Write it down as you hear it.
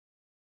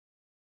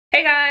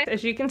Hey guys,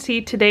 as you can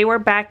see, today we're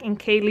back in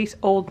Kailey's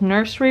old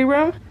nursery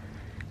room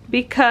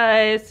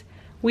because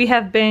we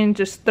have been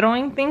just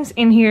throwing things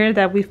in here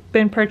that we've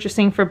been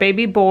purchasing for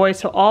baby boy.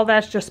 So all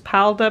that's just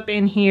piled up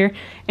in here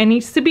and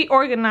needs to be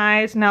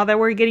organized now that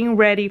we're getting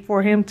ready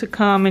for him to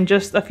come in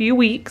just a few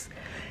weeks.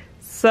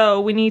 So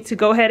we need to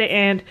go ahead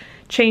and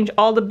change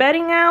all the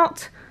bedding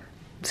out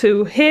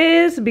to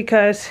his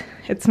because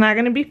it's not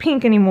going to be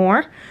pink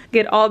anymore.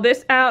 Get all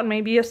this out,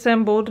 maybe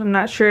assembled. I'm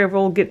not sure if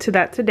we'll get to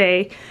that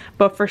today,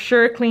 but for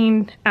sure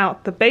clean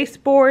out the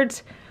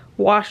baseboards,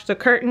 wash the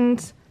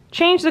curtains,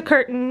 change the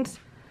curtains,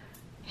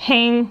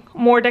 hang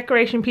more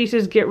decoration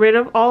pieces, get rid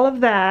of all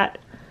of that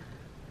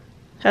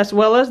as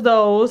well as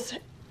those,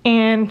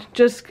 and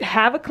just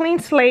have a clean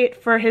slate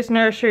for his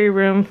nursery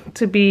room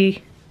to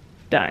be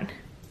done.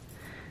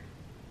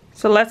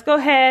 So let's go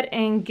ahead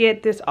and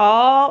get this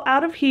all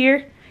out of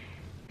here,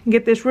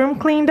 get this room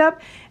cleaned up,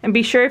 and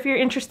be sure if you're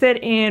interested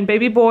in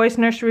baby boy's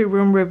nursery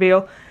room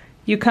reveal,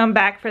 you come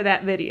back for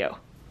that video.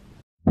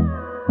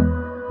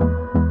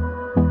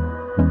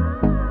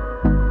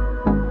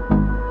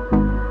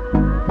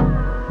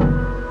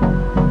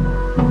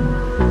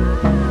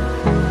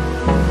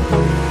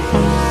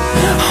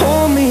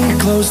 Hold me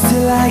close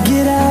till I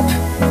get up.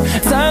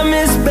 Time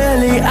is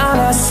barely on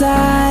our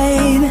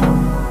side.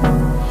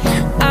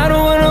 I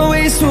don't wanna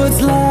waste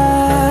what's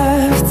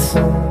left.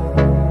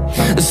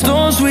 The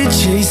storms we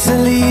chase are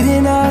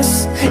leading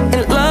us,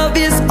 and love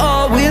is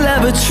all we'll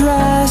ever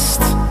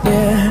trust.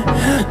 Yeah,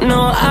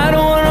 no, I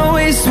don't wanna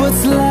waste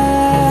what's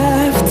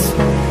left.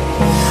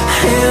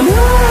 And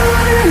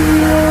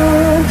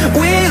on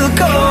we'll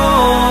go,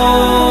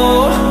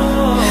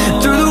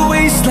 through the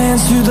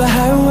wastelands, through the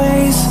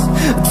highways,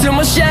 till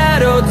my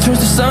shadow turns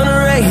to sun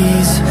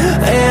rays.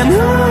 And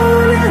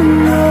on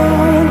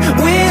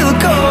we'll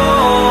go,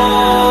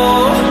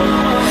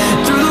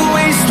 through the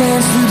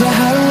wastelands, through the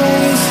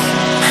highways,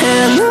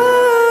 and on we'll go.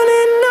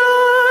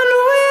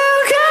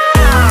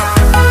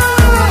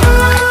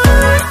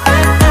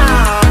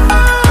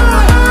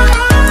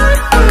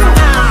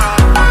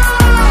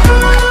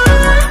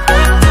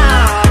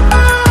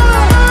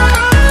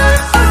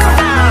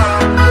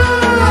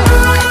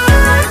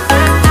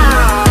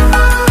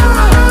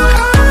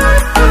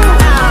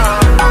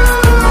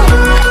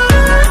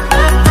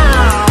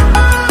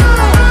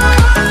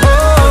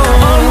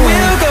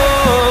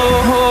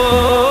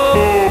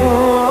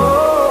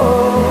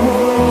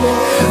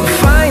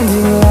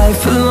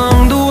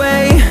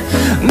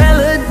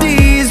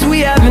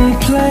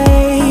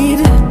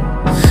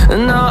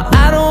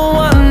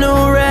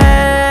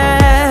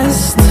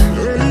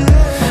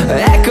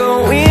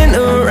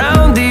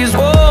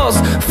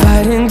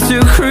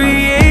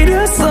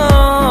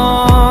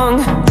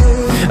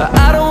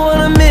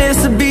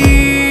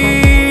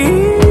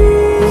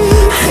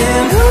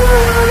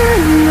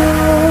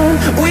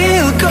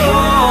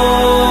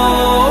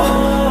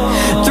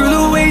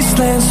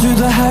 Through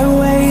the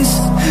highways,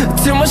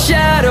 till my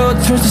shadow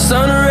turns to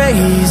sun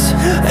rays.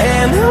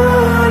 And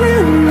on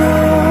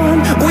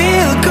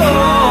we'll go,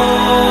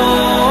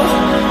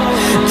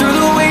 through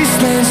the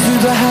wastelands, through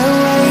the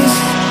highways,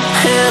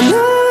 and on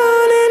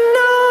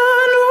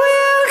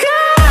we'll go.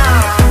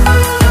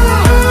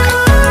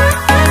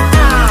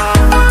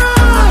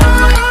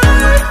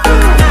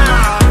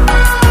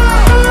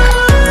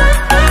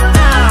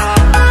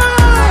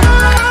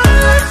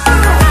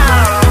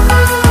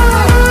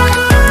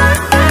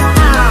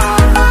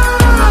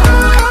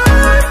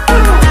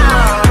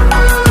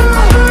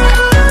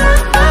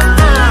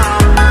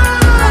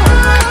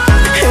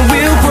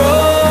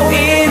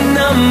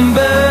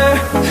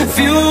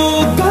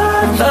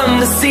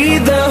 See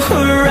the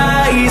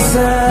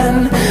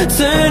horizon,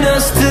 turn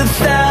us to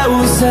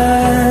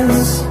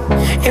thousands,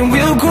 and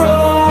we'll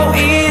grow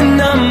in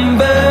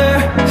number,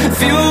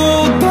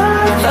 fueled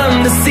by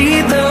them to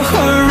see the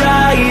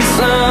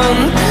horizon,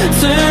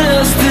 turn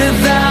us to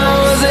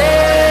thousands,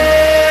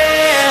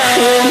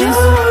 and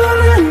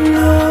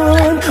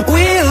on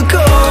we'll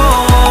go,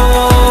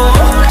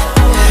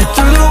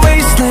 through the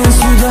wastelands,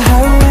 through the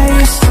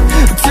highways,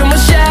 till my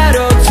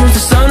shadow turns to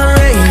sun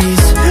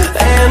rays.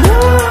 And on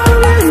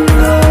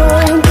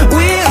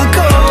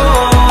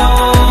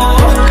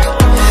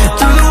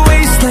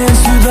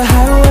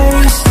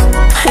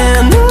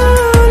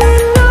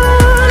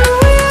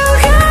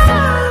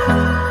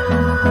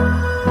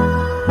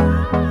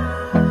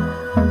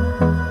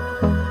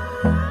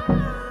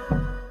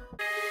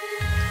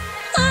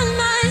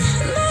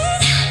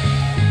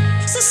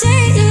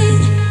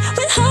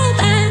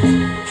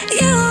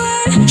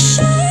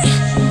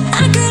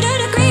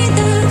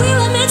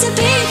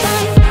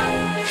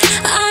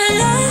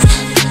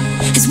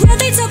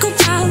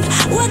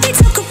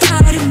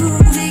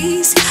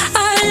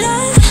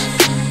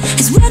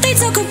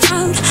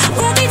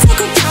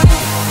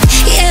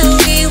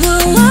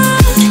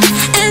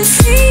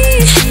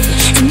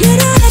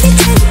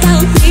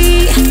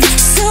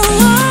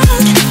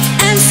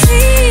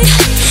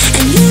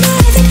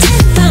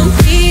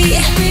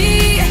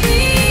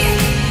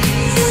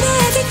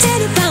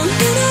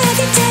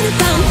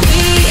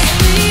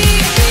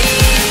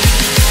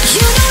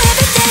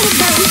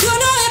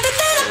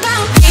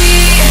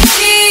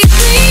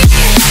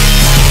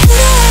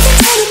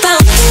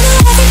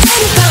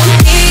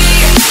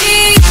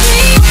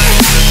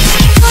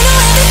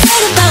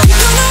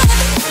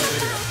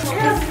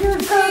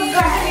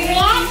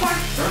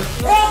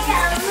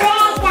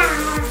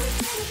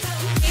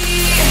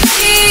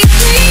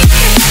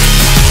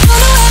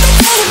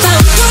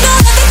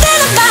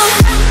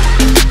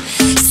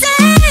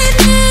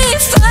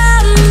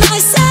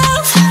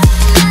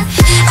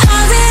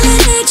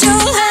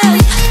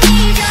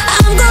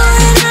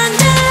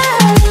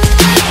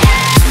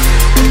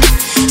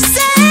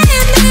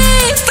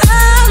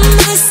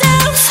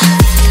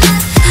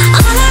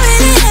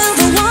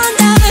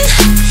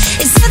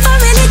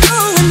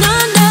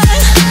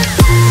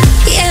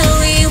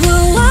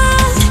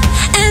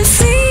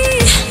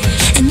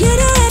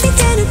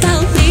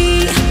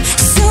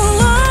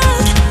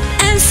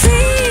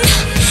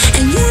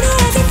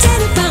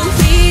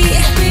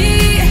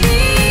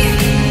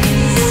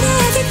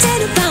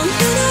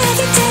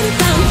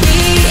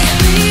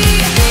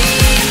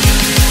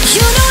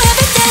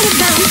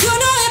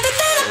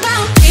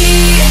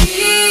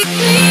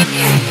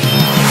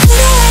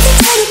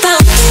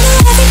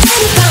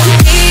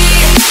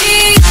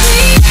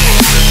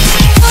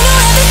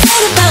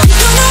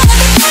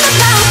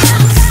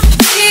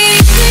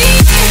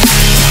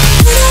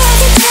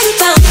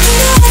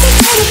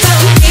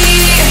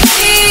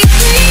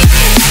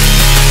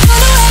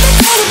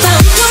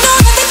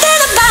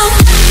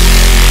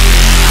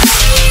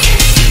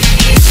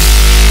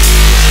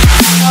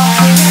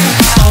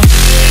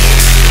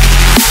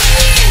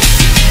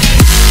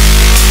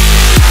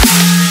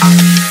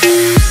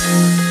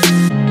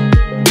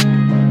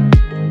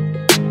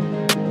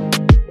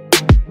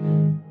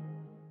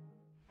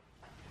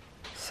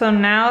So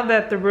now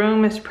that the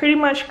room is pretty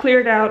much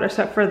cleared out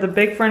except for the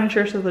big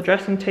furniture, so the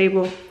dressing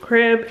table,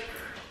 crib,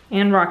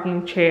 and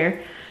rocking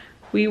chair,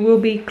 we will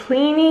be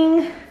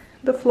cleaning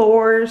the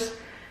floors,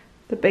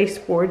 the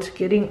baseboards,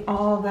 getting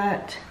all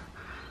that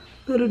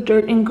little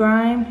dirt and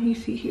grime you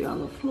see here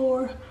on the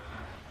floor.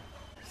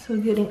 So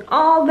getting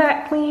all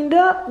that cleaned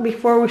up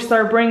before we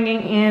start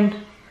bringing in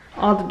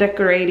all the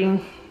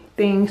decorating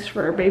things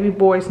for baby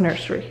boy's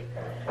nursery.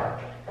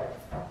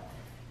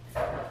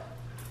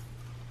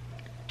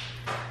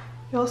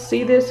 Y'all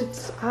see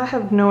this? I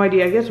have no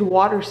idea. I guess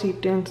water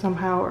seeped in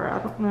somehow, or I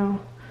don't know.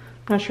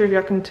 I'm not sure if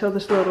y'all can tell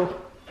this little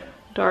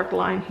dark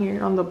line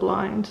here on the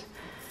blinds.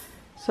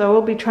 So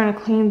we'll be trying to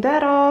clean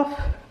that off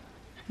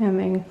and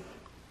then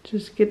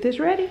just get this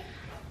ready.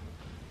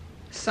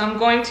 So I'm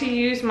going to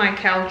use my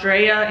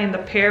Caldrea and the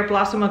Pear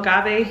Blossom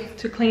Agave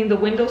to clean the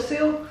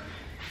windowsill.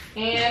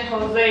 And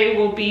Jose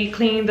will be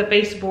cleaning the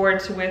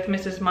baseboards with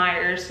Mrs.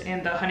 Meyer's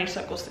and the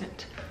honeysuckle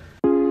scent.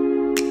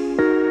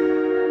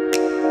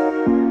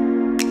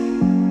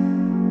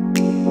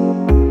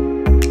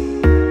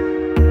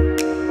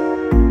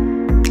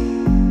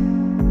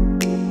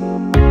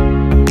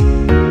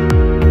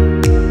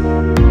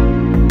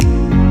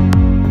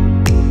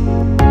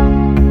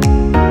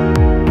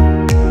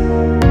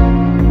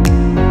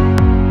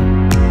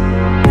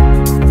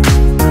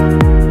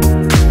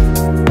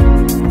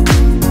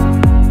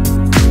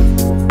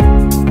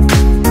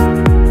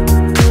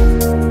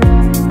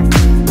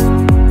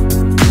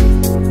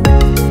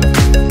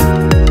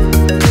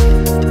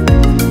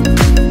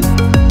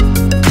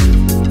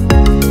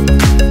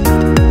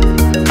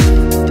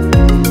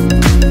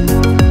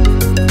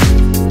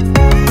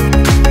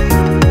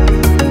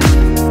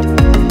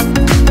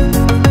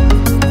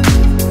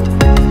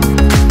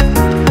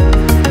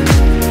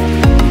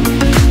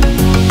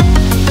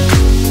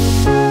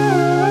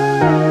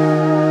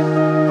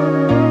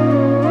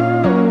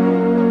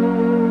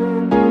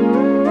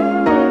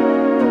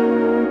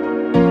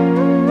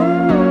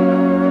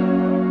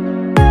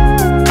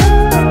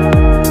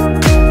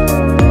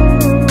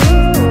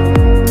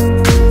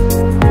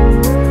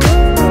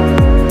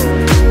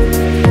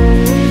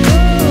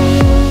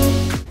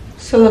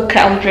 So the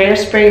Caldrea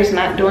spray is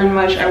not doing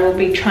much. I will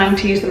be trying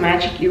to use the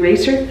magic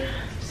eraser.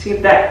 See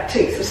if that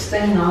takes the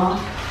stain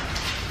off.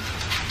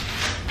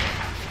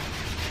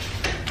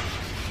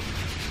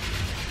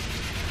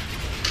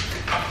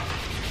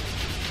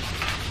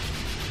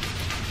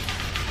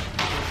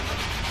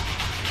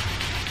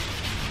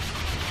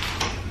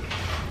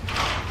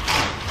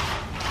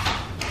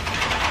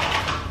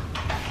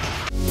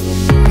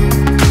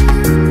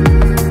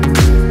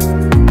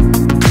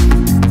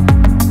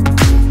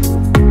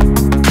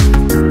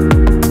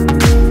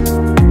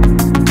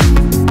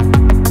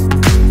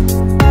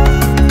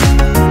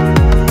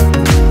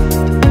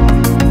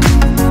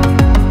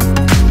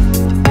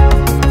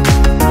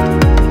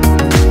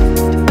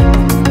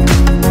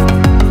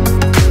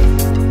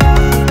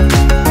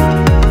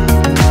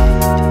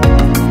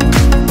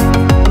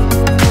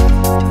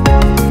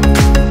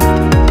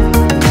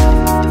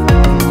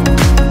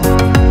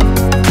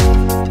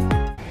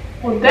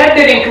 That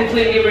didn't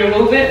completely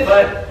remove it,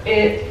 but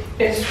it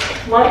is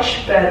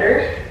much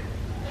better.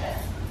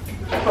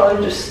 I'll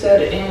probably just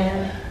set it in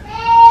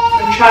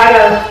and try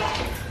to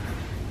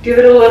give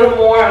it a little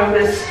more of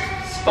this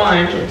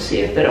sponge and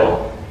see if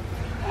it'll.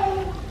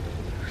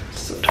 It's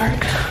so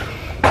dark.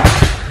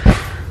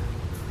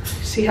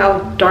 See how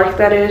dark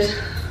that is?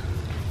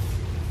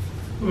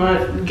 I'm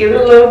gonna give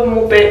it a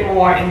little bit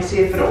more and see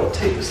if it'll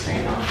take the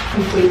stain off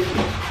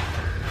completely.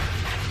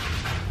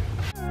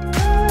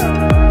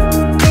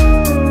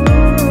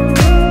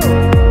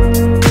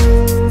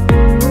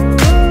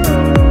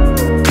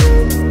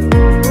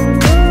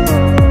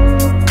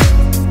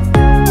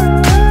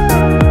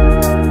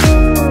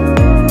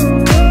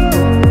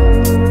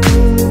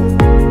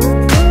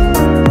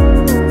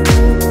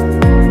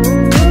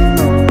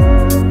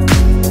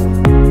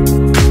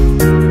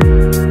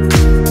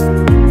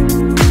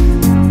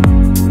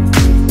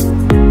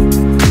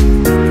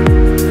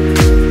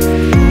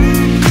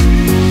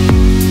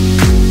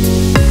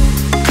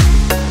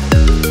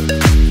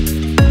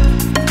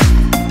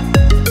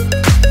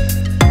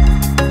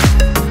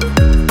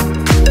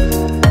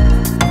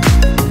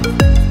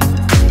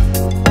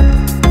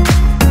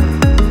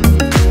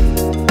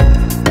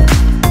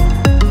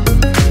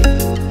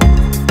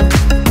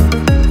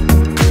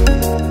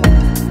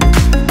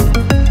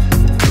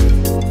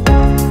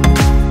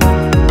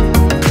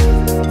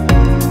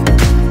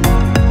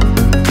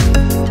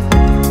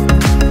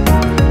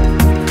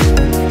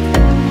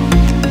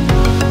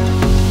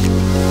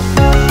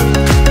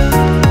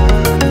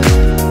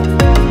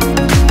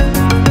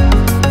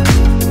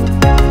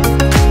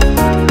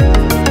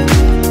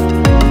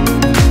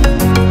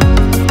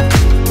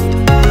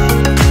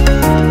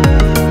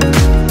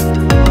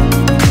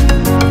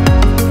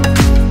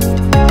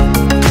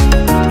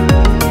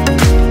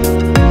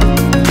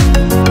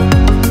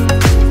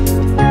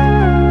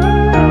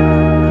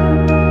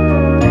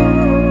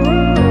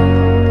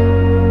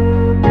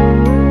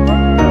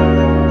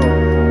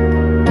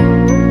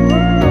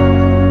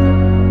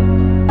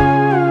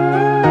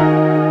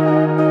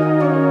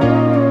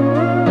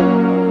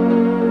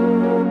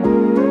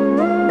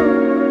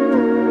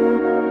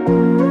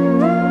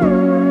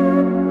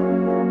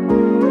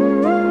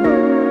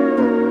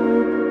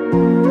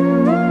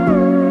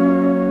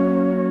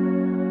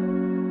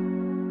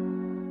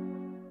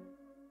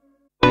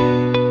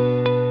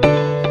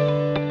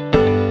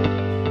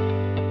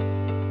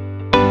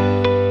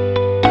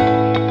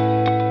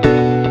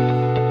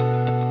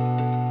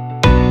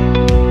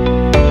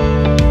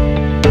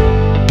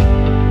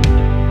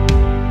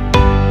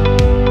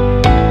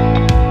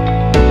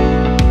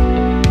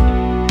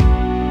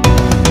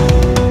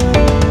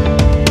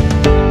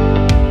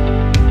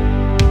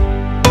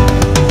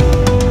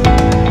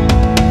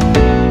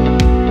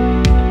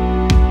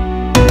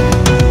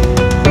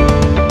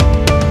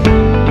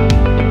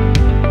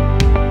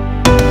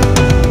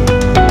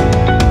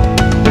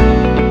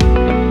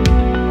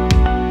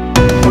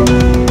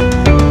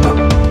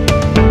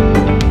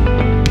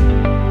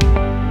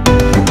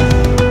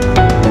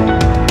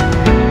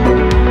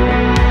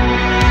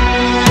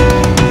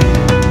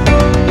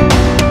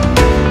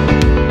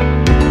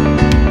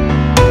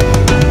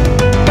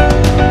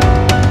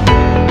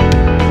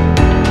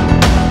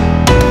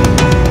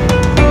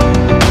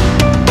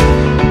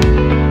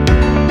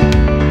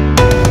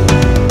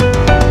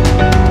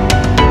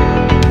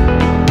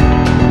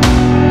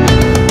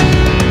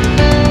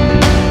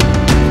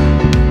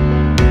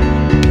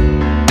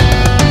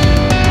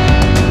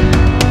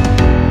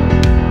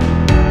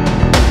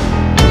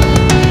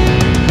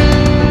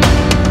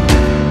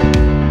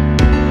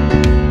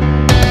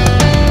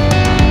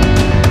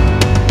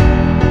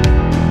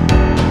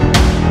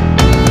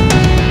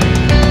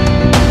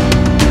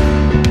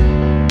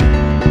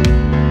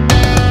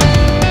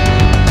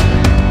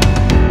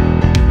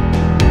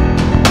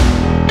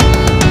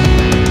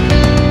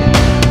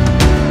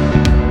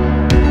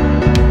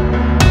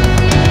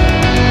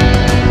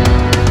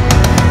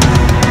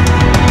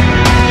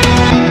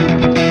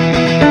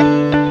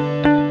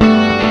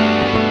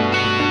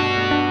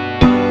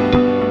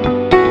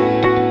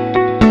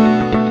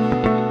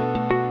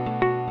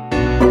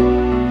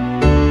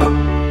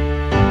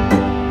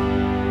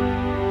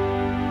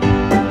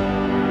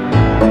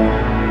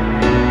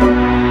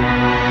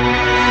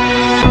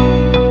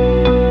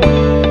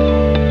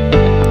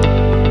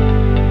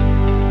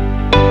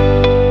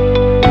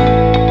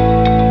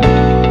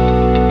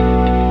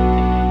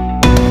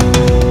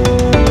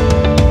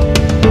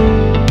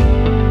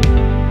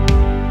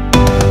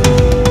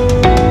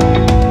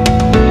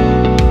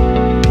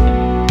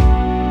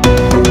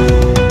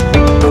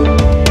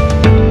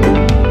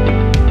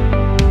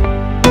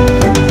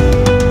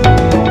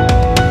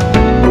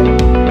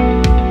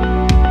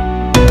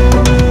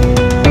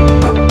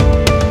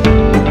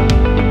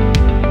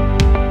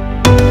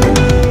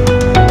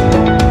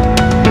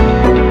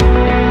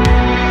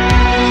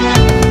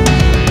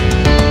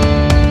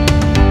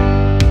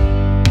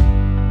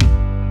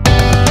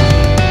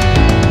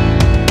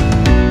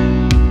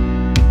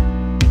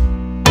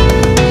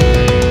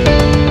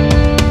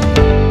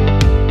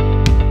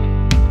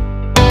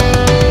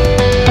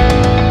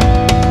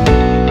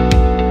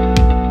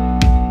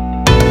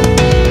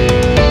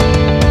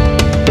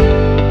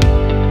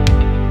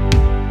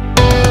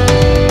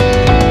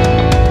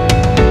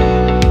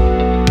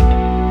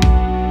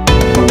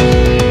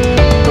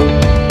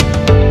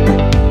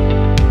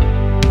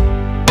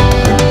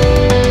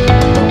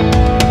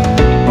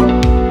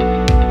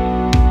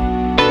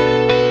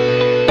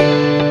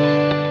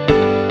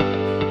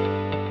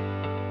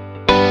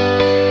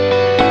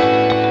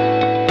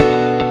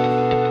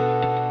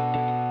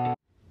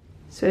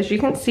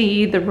 can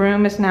see, the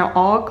room is now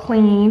all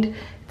cleaned.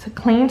 It's a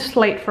clean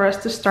slate for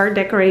us to start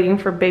decorating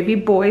for baby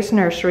boy's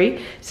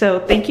nursery. So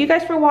thank you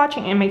guys for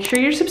watching, and make sure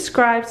you're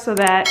subscribed so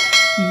that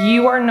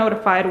you are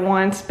notified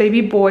once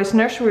baby boy's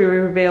nursery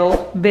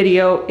reveal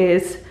video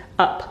is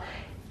up.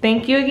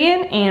 Thank you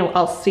again, and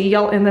I'll see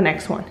y'all in the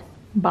next one.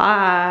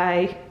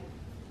 Bye.